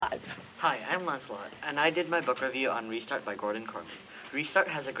Hi, I'm Lancelot, and I did my book review on Restart by Gordon Corman. Restart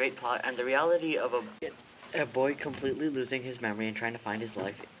has a great plot, and the reality of a boy completely losing his memory and trying to find his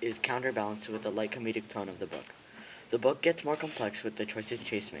life is counterbalanced with the light comedic tone of the book. The book gets more complex with the choices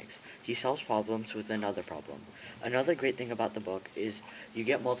Chase makes. He solves problems with another problem. Another great thing about the book is you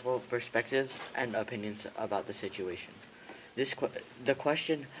get multiple perspectives and opinions about the situation. The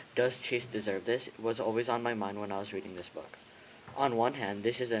question, does Chase deserve this, was always on my mind when I was reading this book. On one hand,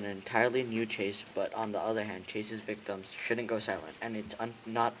 this is an entirely new Chase, but on the other hand, Chase's victims shouldn't go silent, and it's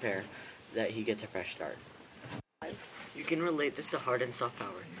not fair that he gets a fresh start. You can relate this to hard and soft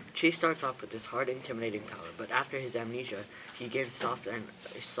power. Chase starts off with this hard, intimidating power, but after his amnesia, he gains soft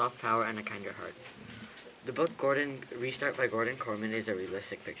power and a kinder heart. The book Restart by Gordon Corman is a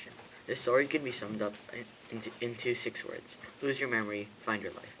realistic fiction. The story can be summed up into 6 words: lose your memory, find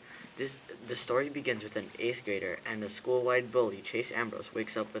your life. The story begins with an 8th grader and a school-wide bully, Chase Ambrose,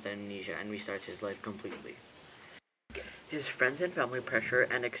 wakes up with amnesia and restarts his life completely. His friends and family pressure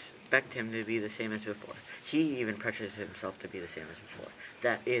and expect him to be the same as before. He even pressures himself to be the same as before.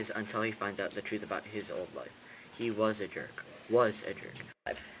 That is, until he finds out the truth about his old life. He was a jerk.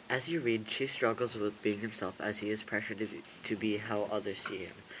 As you read, Chase struggles with being himself as he is pressured to be how others see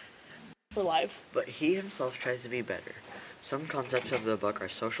him. For life. But he himself tries to be better. Some concepts of the book are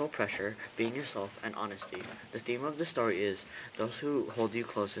social pressure, being yourself, and honesty. The theme of the story is, those who hold you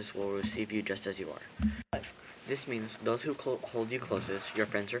closest will receive you just as you are. This means those who hold you closest, your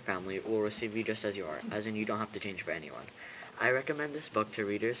friends or family, will receive you just as you are, as in you don't have to change for anyone. I recommend this book to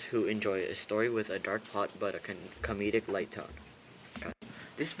readers who enjoy a story with a dark plot but a comedic light tone.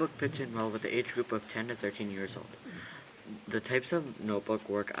 This book fits in well with the age group of 10 to 13 years old. The types of notebook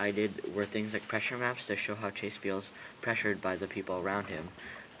work I did were things like pressure maps to show how Chase feels pressured by the people around him,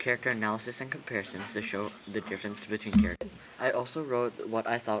 character analysis and comparisons to show the difference between characters. I also wrote what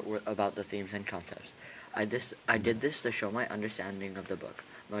I thought about the themes and concepts. I did this to show my understanding of the book.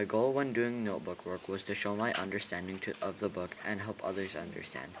 My goal when doing notebook work was to show my understanding of the book and help others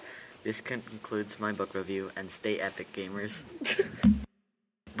understand. This concludes my book review, and stay epic, gamers.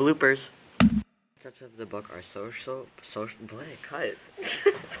 Bloopers. Concepts of the book are social, cut.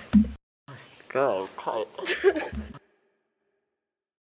 Go, cut.